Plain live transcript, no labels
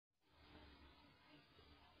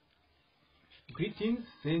Greetings,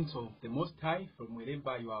 saints of the Most High, from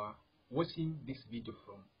wherever you are watching this video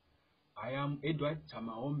from. I am Edward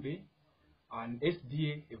Chamaombe, an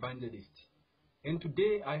SDA evangelist. And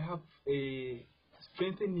today I have a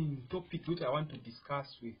strengthening topic which I want to discuss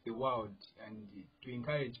with the world and to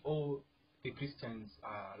encourage all the Christians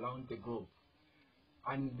around the globe.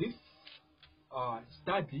 And this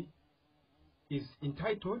study is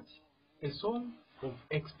entitled A Song of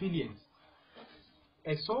Experience.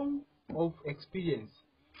 A Song of Experience.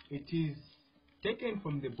 It is taken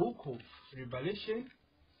from the book of Revelation,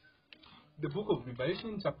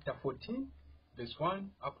 chapter 14, verse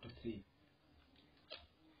 1 up to 3.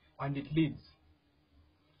 And it reads,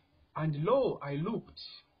 And lo, I looked,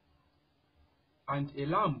 and a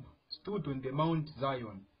Lamb stood on the Mount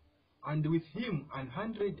Zion, and with him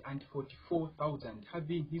 144,000,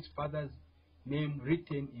 having his Father's name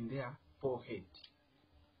written in their forehead.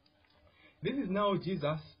 This is now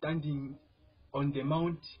Jesus standing on the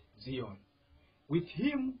Mount Zion. With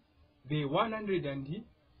him, the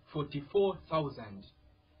 144,000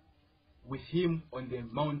 with him on the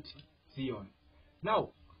Mount Zion. Now,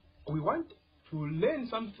 we want to learn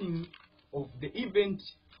something of the event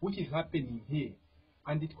which is happening here.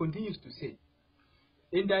 And it continues to say,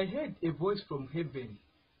 And I heard a voice from heaven,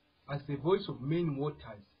 as the voice of many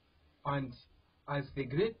waters, and as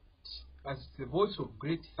the voice of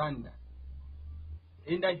great thunder.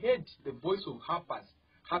 And I heard the voice of harpers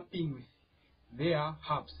harping with their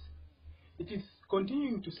harps. It is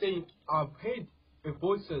continuing to say, I've heard the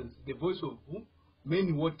voice of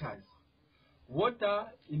many waters.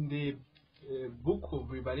 Water in the book of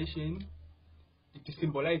Revelation, it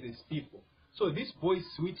symbolizes people. So this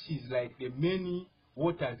voice, which is like the many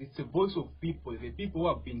waters, it's the voice of people, the people who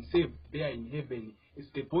have been saved there in heaven. It's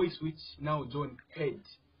the voice which now John heard,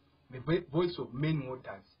 the voice of many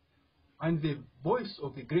waters. And the voice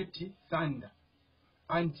of the great thunder.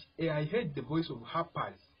 And I heard the voice of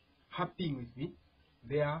harpers harping with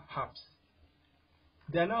their harps.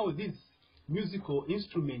 There are now these musical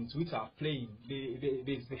instruments which are playing.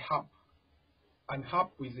 There's the harp. And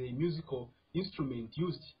harp is a musical instrument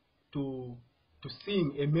used to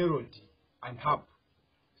sing a melody and harp.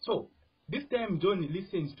 So, this time John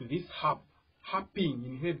listens to this harp, harping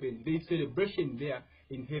in heaven. There is celebration there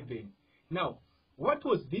in heaven. Now, what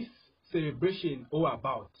was this celebration all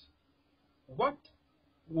about? What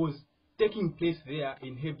was taking place there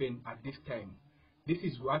in heaven at this time? This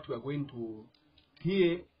is what we are going to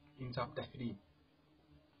hear in chapter 3.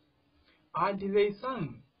 And they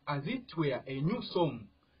sang as it were a new song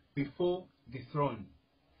before the throne,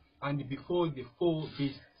 and before the four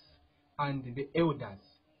beasts and the elders.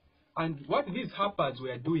 And what these harpers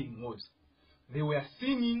were doing was, they were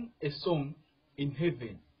singing a song in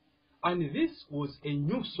heaven. And this was a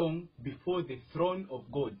new song before the throne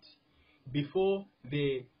of God, before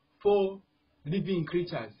the four living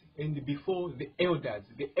creatures, and before the elders.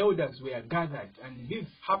 The elders were gathered, and these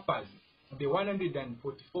harpers, the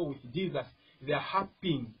 144 with Jesus, they are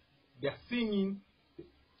harping, they are singing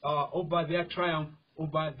over their triumph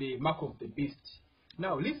over the mark of the beast.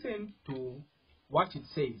 Now listen to what it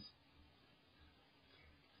says.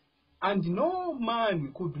 And no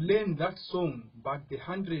man could learn that song but the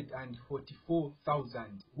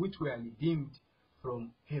 144,000 which were redeemed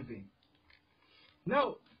from heaven.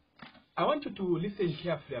 Now, I want you to listen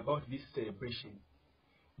carefully about this celebration.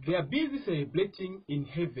 They are busy celebrating in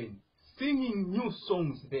heaven, singing new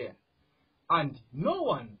songs there. And no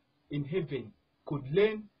one in heaven could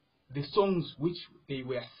learn the songs which they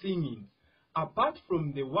were singing, apart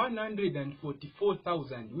from the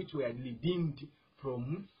 144,000 which were redeemed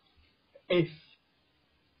from earth.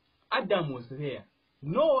 Adam was there,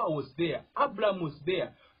 Noah was there, Abraham was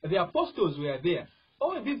there, the apostles were there,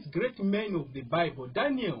 all these great men of the Bible,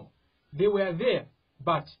 Daniel, they were there,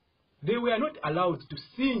 but they were not allowed to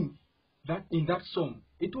sing that in that song.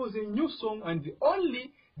 It was a new song, and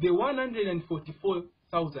only the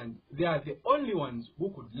 144,000, they are the only ones who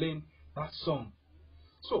could learn that song.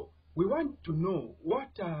 So we want to know,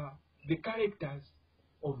 what are the characters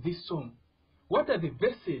of this song? What are the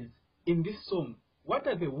verses in this song? What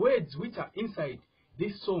are the words which are inside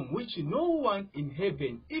this song, which no one in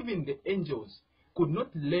heaven, even the angels, could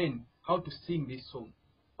not learn how to sing this song?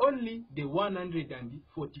 Only the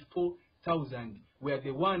 144,000 were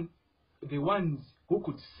the ones who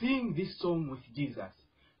could sing this song with Jesus.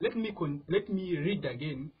 Let me read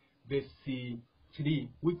again verse 3,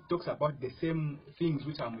 which talks about the same things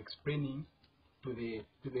which I'm explaining to the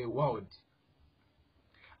world.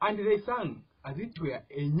 And they sang as it were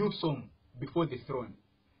a new song before the throne.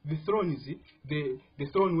 The throne is the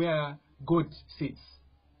throne where God sits.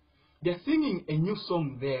 They're singing a new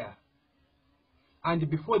song there. and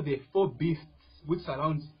before the four beasts which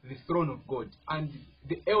surrounds the throne of God, and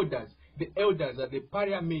the elders are the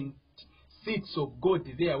parliament seats of God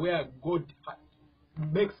there, where God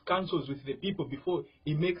makes counsels with the people before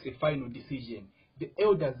he makes a final decision. The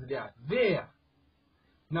elders they are there.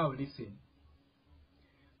 Now listen.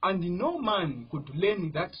 And no man could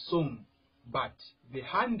learn that song but the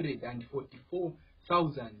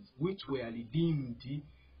 144,000 which were redeemed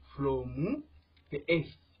from the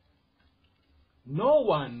earth. No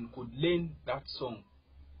one could learn that song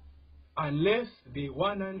unless the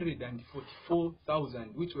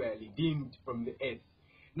 144,000 which were redeemed from the earth.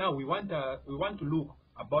 Now we want to look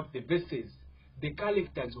about the verses, the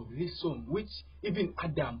characters of this song, which even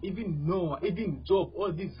Adam, even Noah, even Job,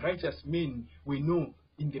 all these righteous men we know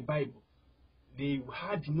in the Bible, they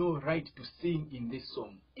had no right to sing in this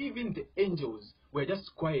song. Even the angels were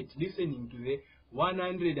just quiet listening to the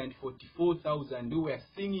 144,000 who were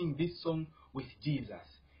singing this song with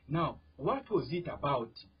Jesus. Now, what was it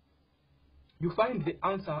about? You find the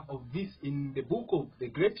answer of this in the book of the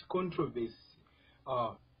Great Controversy,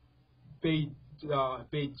 page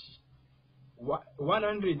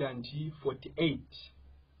 148,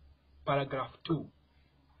 paragraph 2,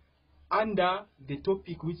 under the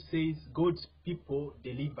topic which says God's people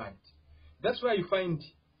delivered. That's where you find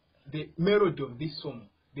the melody of this song,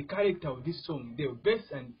 the character of this song, the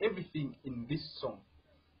verse and everything in this song.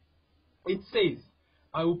 It says,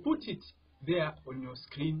 I will put it there on your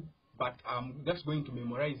screen, but I'm just going to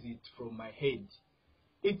memorize it from my head.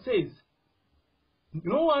 It says,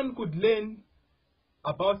 no one could learn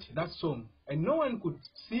about that song, and no one could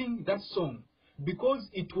sing that song, because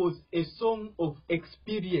it was a song of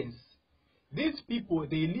experience. These people,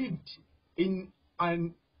 they lived in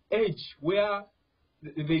an age where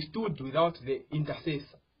they stood without the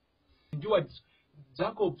intercessor. They endured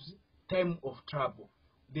Jacob's time of trouble.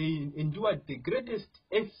 They endured the greatest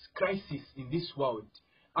earth crisis in this world.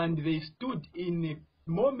 And they stood in a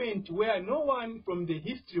moment where no one from the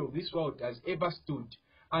history of this world has ever stood.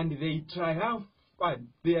 And they triumphed.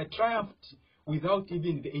 They are triumphed without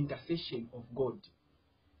even the intercession of God.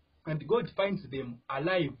 And God finds them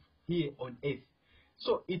alive here on earth.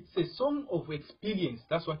 So it's a song of experience.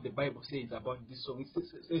 That's what the Bible says about this song.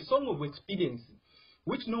 It's a song of experience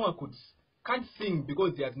which no one can't sing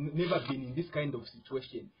because they have never been in this kind of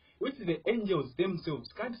situation. Which the angels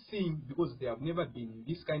themselves can't sing because they have never been in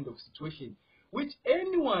this kind of situation. Which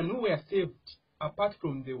anyone who were saved apart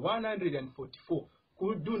from the 144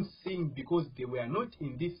 couldn't sing because they were not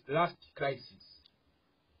in this last crisis.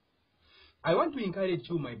 I want to encourage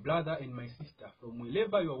you, my brother and my sister, from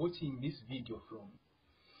wherever you are watching this video from.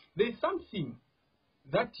 There is something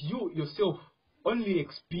that you yourself only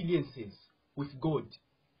experiences with God,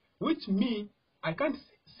 which me, I can't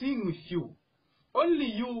sing with you. Only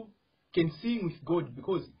you can sing with God,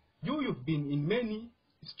 because you've been in many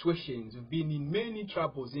situations, you've been in many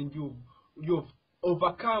troubles, and you've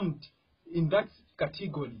overcome in that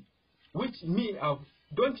category, which me, I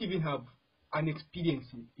don't even have an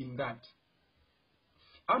experience in that.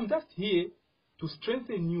 I'm just here to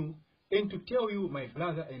strengthen you and to tell you, my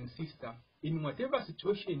brother and sister, in whatever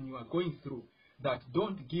situation you are going through, that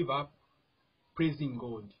don't give up praising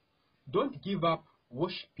God. Don't give up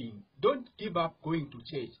worshiping. Don't give up going to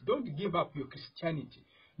church. Don't give up your Christianity.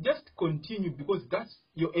 Just continue, because that's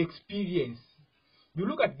your experience. You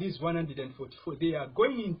look at these 144, they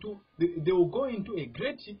will go into a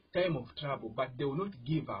great time of trouble, but they will not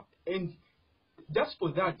give up. And just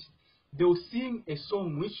for that, they will sing a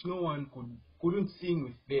song which no one couldn't sing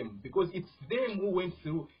with them, because it's them who went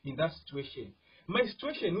through in that situation. My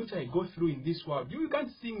situation which I go through in this world, you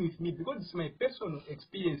can't sing with me, because it's my personal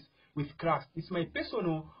experience with Christ. It's my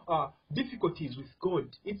personal difficulties with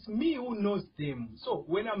God. It's me who knows them. So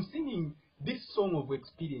when I'm singing this song of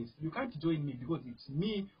experience, you can't join me, because it's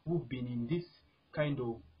me who've been in this kind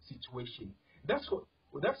of situation. That's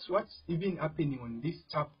what's even happening on this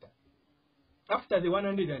chapter. After the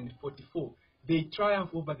 144, they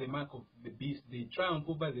triumph over the mark of the beast. They triumph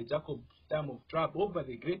over the Jacob's time of trouble, over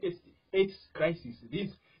the greatest earth crisis.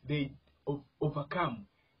 This they overcome.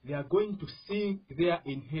 They are going to sing there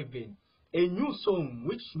in heaven a new song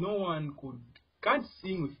which no one can't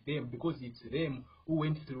sing with them, because it's them who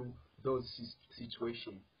went through those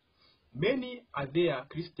situations. Many are there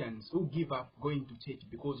Christians who give up going to church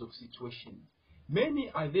because of situation. Many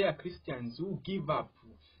are there Christians who give up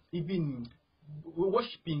even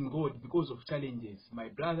worshiping God because of challenges. My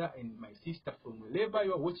brother and my sister, from wherever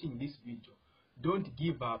you are watching this video, don't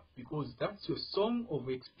give up, because that's your song of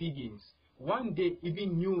experience. One day,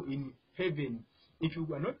 even you in heaven, if you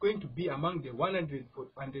are not going to be among the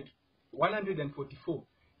 144,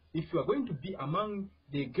 if you are going to be among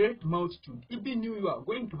the great multitude, even you are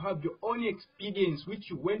going to have your own experience which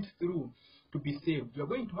you went through to be saved. You are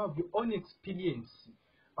going to have your own experience.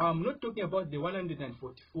 I'm not talking about the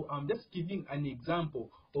 144. I'm just giving an example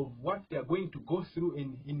of what they are going to go through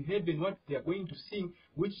in heaven, what they are going to sing,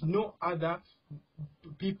 which no other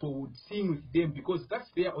people would sing with them, because that's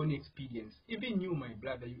their own experience. Even you, my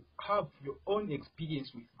brother, you have your own experience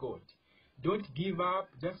with God. Don't give up.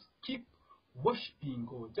 Just keep worshiping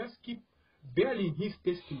God. Just keep bearing His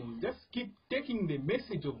testimony. Just keep taking the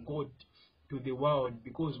message of God to the world,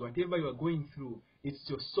 because whatever you are going through, it's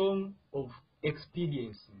your song of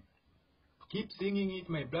experience. Keep singing it,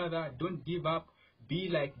 my brother. Don't give up. Be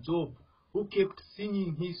like Job, who kept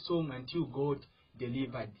singing his song until God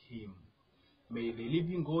delivered him. May the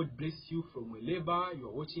living God bless you from wherever you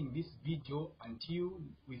are watching this video. Until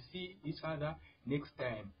we see each other next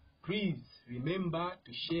time, please remember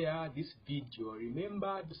to share this video.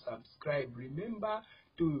 Remember to subscribe. Remember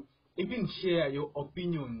to even share your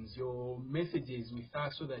opinions, your messages with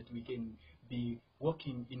us, so that we can be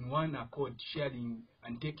working in one accord, sharing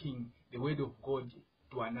and taking the word of God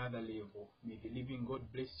to another level. May the living God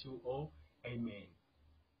bless you all. Amen.